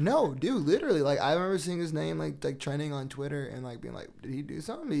orgasm. No, dude, literally. Like, I remember seeing his name like trending on Twitter and like being like, did he do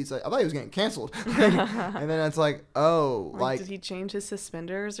something? He's like, I thought he was getting canceled. And then it's like, oh, like did he change his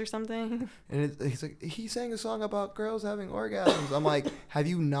suspenders or something? And he's like, he sang a song about girls having orgasms. I'm like, have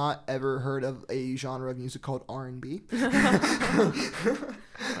you not ever heard of a genre of music called R&B?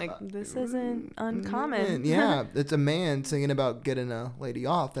 Like, this isn't uncommon. Yeah, it's a man singing about getting a lady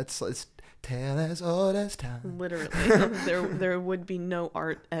off. It's tell us all this time. Literally, there would be no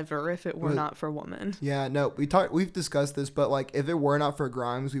art ever if it were not for women. Yeah, no, we've discussed this, but like, if it were not for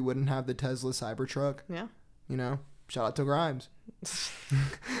Grimes, we wouldn't have the Tesla Cybertruck. Yeah. You know, shout out to Grimes.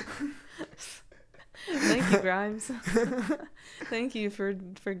 Thank you, Grimes. Thank you for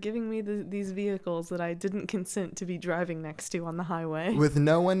giving me these vehicles that I didn't consent to be driving next to on the highway. With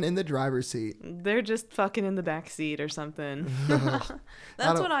no one in the driver's seat. They're just fucking in the back seat or something.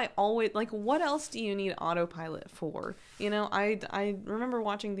 That's what I always, like, what else do you need autopilot for? You know, I remember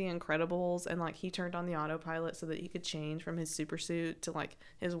watching The Incredibles, and like, he turned on the autopilot so that he could change from his super suit to like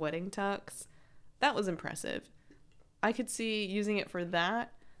his wedding tux. That was impressive. I could see using it for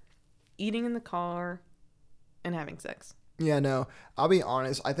that, eating in the car, and having sex. Yeah, no, I'll be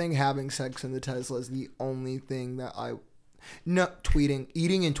honest. I think having sex in the Tesla is the only thing that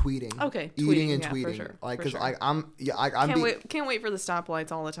eating and tweeting. Okay, eating and yeah, tweeting. For sure, like, because sure. I'm can't wait for the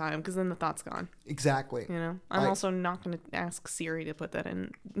stoplights all the time, because then the thought's gone. Exactly. You know, I'm also not going to ask Siri to put that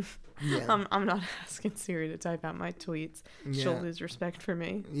in. Yeah. I'm not asking Siri to type out my tweets. Yeah. She'll lose respect for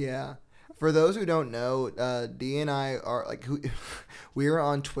me. Yeah. For those who don't know, Dee and I are like, we are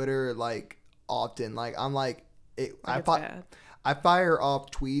on Twitter like often. Like, I'm like, I fire off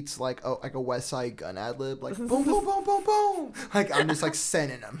tweets like a West Side Gun ad lib, like boom boom boom boom boom. Like, I'm just like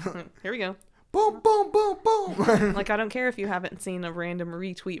sending them. Here we go. Boom boom boom boom. Like, I don't care if you haven't seen a random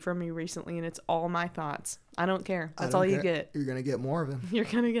retweet from me recently and it's all my thoughts. I don't care. That's all you get. You're gonna get more of them. You're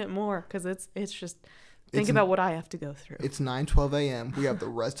gonna get more, because it's just. Think about what I have to go through. It's 9:12 a.m. We have the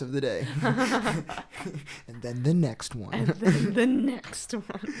rest of the day. And then the next one. And then the next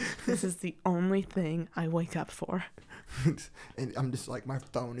one. This is the only thing I wake up for. And I'm just like, my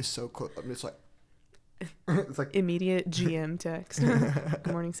phone is so close. I'm just like, it's like immediate GM text. Good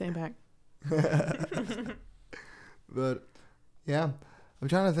morning, Sam back. But yeah, I'm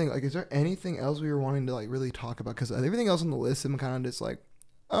trying to think, like, is there anything else we were wanting to like really talk about? Because everything else on the list, I'm kind of just like,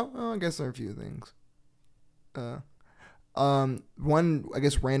 oh, I guess there are a few things. One, I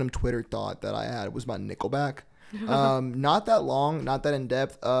guess, random Twitter thought that I had was about Nickelback. Not that long, not that in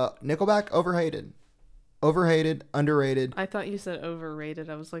depth. Nickelback overhated, underrated. I thought you said overrated.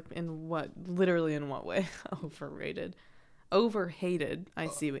 I was like, literally in what way? Overrated. Overhated. I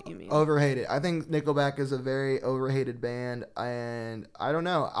see what you mean. Overhated. I think Nickelback is a very overhated band, and I don't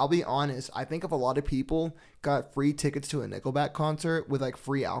know. I'll be honest. I think if a lot of people got free tickets to a Nickelback concert with like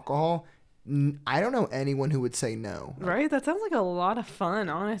free alcohol, I don't know anyone who would say no. Right? That sounds like a lot of fun,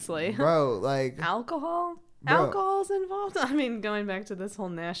 honestly. Bro, like... Alcohol? Bro. Alcohol's involved? I mean, going back to this whole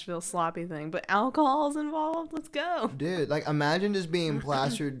Nashville sloppy thing, but alcohol's involved? Let's go. Dude, like, imagine just being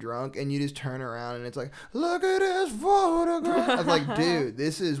plastered drunk and you just turn around and it's like, look at this photograph. I was like, dude,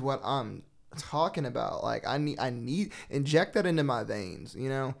 this is what I'm talking about. Like, I need inject that into my veins, you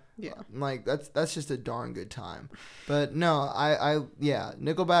know? Yeah. Like, that's just a darn good time. But no, yeah,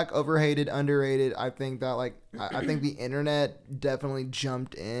 Nickelback, overhated, underrated. I think that, like, I think the internet definitely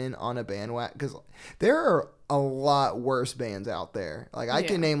jumped in on a bandwagon, because there are a lot worse bands out there. Like, I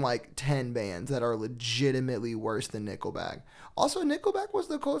can name like 10 bands that are legitimately worse than Nickelback. Also, Nickelback was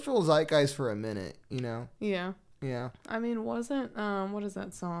the cultural zeitgeist for a minute, you know? Yeah. Yeah. I mean, wasn't, what is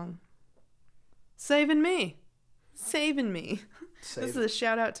that song? Saving Me. This is a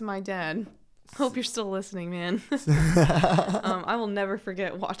shout out to my dad. Hope you're still listening, man. I will never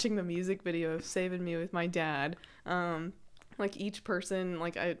forget watching the music video of Saving Me with my dad. Like, each person,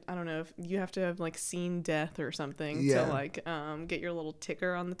 like, I don't know if you have to have like seen death or something to like get your little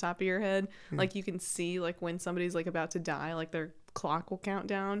ticker on the top of your head. Like, you can see like when somebody's like about to die, like their clock will count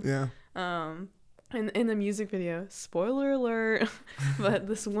down. Yeah. in the music video, spoiler alert, but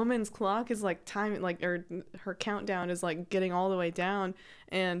this woman's clock is like time, like, or her countdown is like getting all the way down,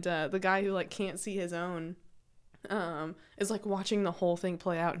 and the guy who like can't see his own is like watching the whole thing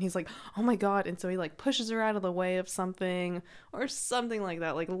play out, and he's like, oh my god, and so he like pushes her out of the way of something or something like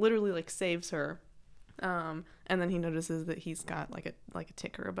that, like literally like saves her. And then he notices that he's got like a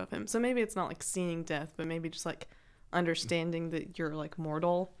ticker above him, so maybe it's not like seeing death, but maybe just like understanding that you're like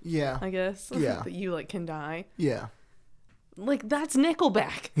mortal. Yeah. I guess. Yeah. That you like can die. Yeah. Like that's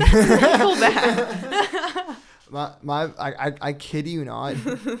Nickelback. That's Nickelback. I kid you not.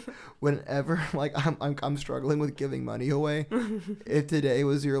 Whenever like I'm struggling with giving money away, if today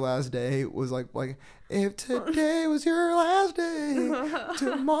was your last day was like if today was your last day,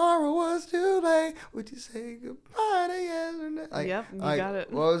 tomorrow was too late, would you say goodbye to yesterday? Like, yep, you like, got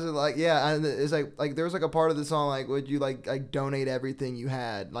it. What was it like? Yeah, and it's like there was like a part of the song like, would you like donate everything you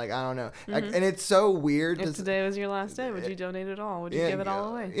had? Like, I don't know. Like, and it's so weird. If today was your last day, would you donate it all? Would you give it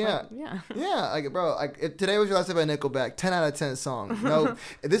all away? Yeah. Like, yeah. Yeah, like bro, like if today was your last day by Nickelback, 10 out of 10 song. No,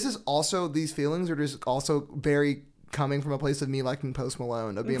 this is also, these feelings are just also very coming from a place of me liking Post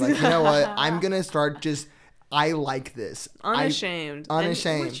Malone, of being like, you know what, I'm gonna start just, I like this. Unashamed.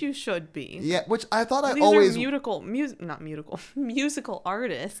 Unashamed. Which you should be. Yeah, which I thought I These always... are musical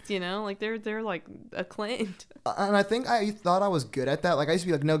artists, you know? Like, they're like, acclaimed. And I think I thought I was good at that. Like, I used to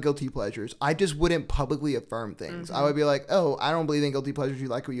be like, no guilty pleasures. I just wouldn't publicly affirm things. I would be like, oh, I don't believe in guilty pleasures. You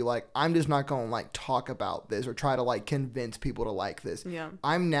like what you like. I'm just not going to, like, talk about this or try to, like, convince people to like this. Yeah.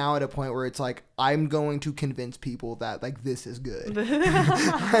 I'm now at a point where it's like, I'm going to convince people that, like, this is good.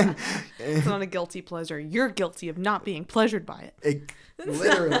 It's not a guilty pleasure. You're guilty of not being pleasured by it.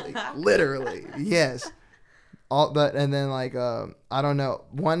 Literally, yes. And then like I don't know,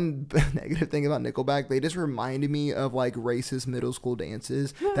 one negative thing about Nickelback, they just reminded me of like racist middle school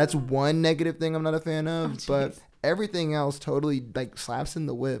dances. That's one negative thing I'm not a fan of, but everything else totally like slaps in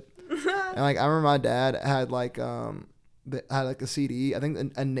the whip. And like I remember my dad had like a CD. I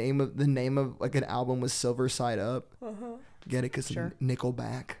think the name of like an album was Silver Side Up. Get it? Because sure.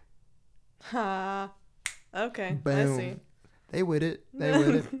 Nickelback. Ha. Okay. Boom. I see. They with it.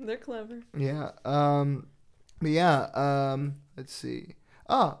 They're clever. Yeah. But yeah. Let's see.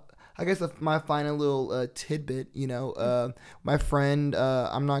 Oh, I guess my final little tidbit. You know, my friend.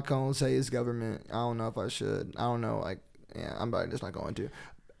 I'm not gonna say his government. I don't know if I should. I don't know. Like, yeah, I'm just not going to.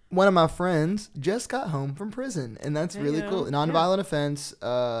 One of my friends just got home from prison, and that's really cool. Nonviolent offense.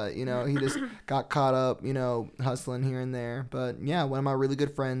 You know, he just got caught up, you know, hustling here and there. But yeah, one of my really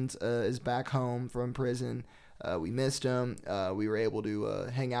good friends is back home from prison. We missed him. We were able to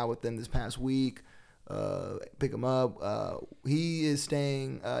hang out with him this past week, pick him up. He is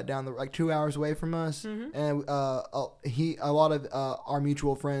staying down like 2 hours away from us, and a lot of our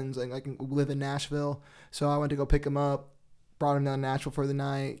mutual friends like live in Nashville. So I went to go pick him up. Brought him down to Nashville for the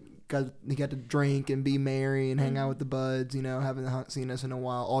night. He got to drink and be merry and hang out with the buds. You know, haven't seen us in a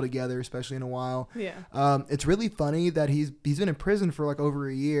while, all together, especially in a while. Yeah. It's really funny that he's been in prison for like over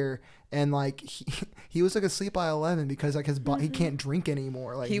a year, and like he was like asleep by 11 because like his body, he can't drink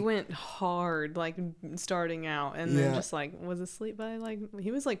anymore. Like he went hard like starting out, and then just like was asleep by like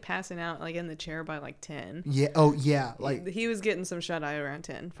he was like passing out like in the chair by like 10. Yeah. Oh yeah. Like he was getting some shut eye around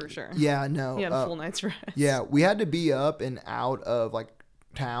 10 for sure. Yeah. No. He had a full night's rest. Yeah. We had to be up and out of like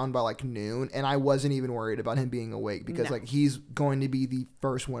town by like noon, and I wasn't even worried about him being awake because like he's going to be the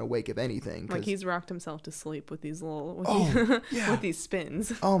first one awake if anything. Like he's rocked himself to sleep with these little yeah. with these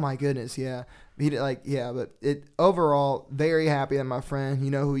spins. Oh my goodness, yeah. He did, like but it overall very happy that my friend,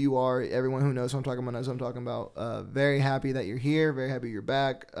 you know who you are. Everyone who knows what I'm talking about knows what I'm talking about. Very happy that you're here. Very happy you're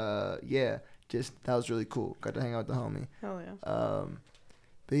back. Yeah, just that was really cool. Got to hang out with the homie. Hell yeah.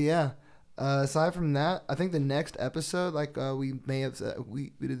 But yeah. Aside from that, I think the next episode, like we may have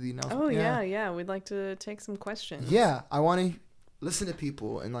we did the announcement. Oh yeah, we'd like to take some questions. Yeah, I want to listen to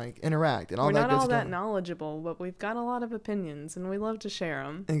people and like interact and all We're that. We're good not all stuff. that knowledgeable, but we've got a lot of opinions, and we love to share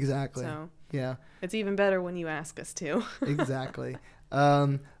them. Exactly. So yeah, it's even better when you ask us to. Exactly.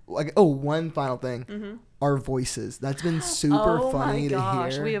 One final thing. Our voices. That's been super funny to hear. Oh my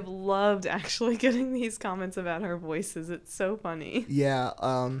gosh, we have loved actually getting these comments about our voices. It's so funny. Yeah,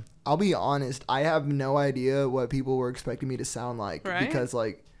 I'll be honest, I have no idea what people were expecting me to sound like, right? Because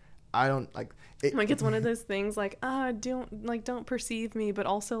like I don't like it, like it's one of those things like don't perceive me, but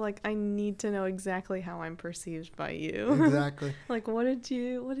also like I need to know exactly how I'm perceived by you. Exactly. Like what did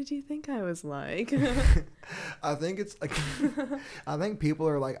you think I was like? I think it's like I think people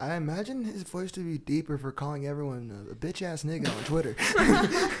are like, I imagine his voice to be deeper for calling everyone a bitch ass nigga on Twitter.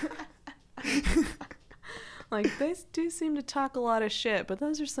 Like, they do seem to talk a lot of shit, but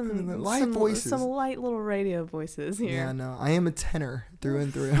those are some Light voices. some light little radio voices here. Yeah, no, I am a tenor through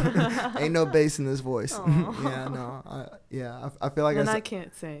and through. Ain't no bass in this voice. Yeah, no, I feel like and I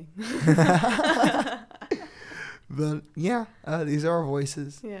can't sing. But yeah, these are our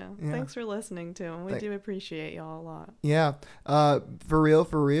voices. Yeah. Thanks for listening to them. We do appreciate y'all a lot. Yeah. For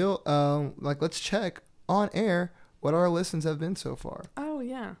real. Like, let's check on air what our listens have been so far. Oh,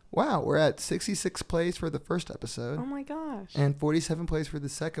 yeah. Wow, we're at 66 plays for the first episode. Oh, my gosh. And 47 plays for the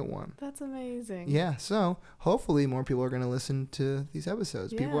second one. That's amazing. Yeah, so hopefully more people are going to listen to these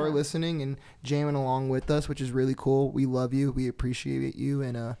episodes. People are listening and jamming along with us, which is really cool. We love you. We appreciate you.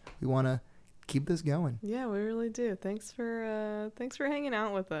 And we want to keep this going. Yeah, we really do. Thanks for hanging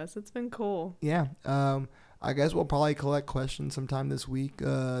out with us. It's been cool. Yeah. I guess we'll probably collect questions sometime this week.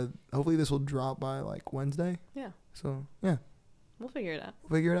 Hopefully this will drop by like Wednesday. Yeah. So, yeah. We'll figure it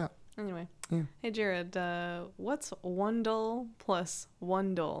out. Anyway. Yeah. Hey, Jared, what's $1 plus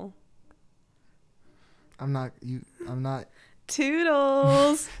 $1? I'm not.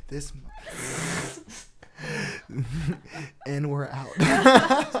 Toodles. This. And we're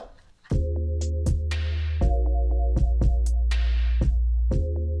out.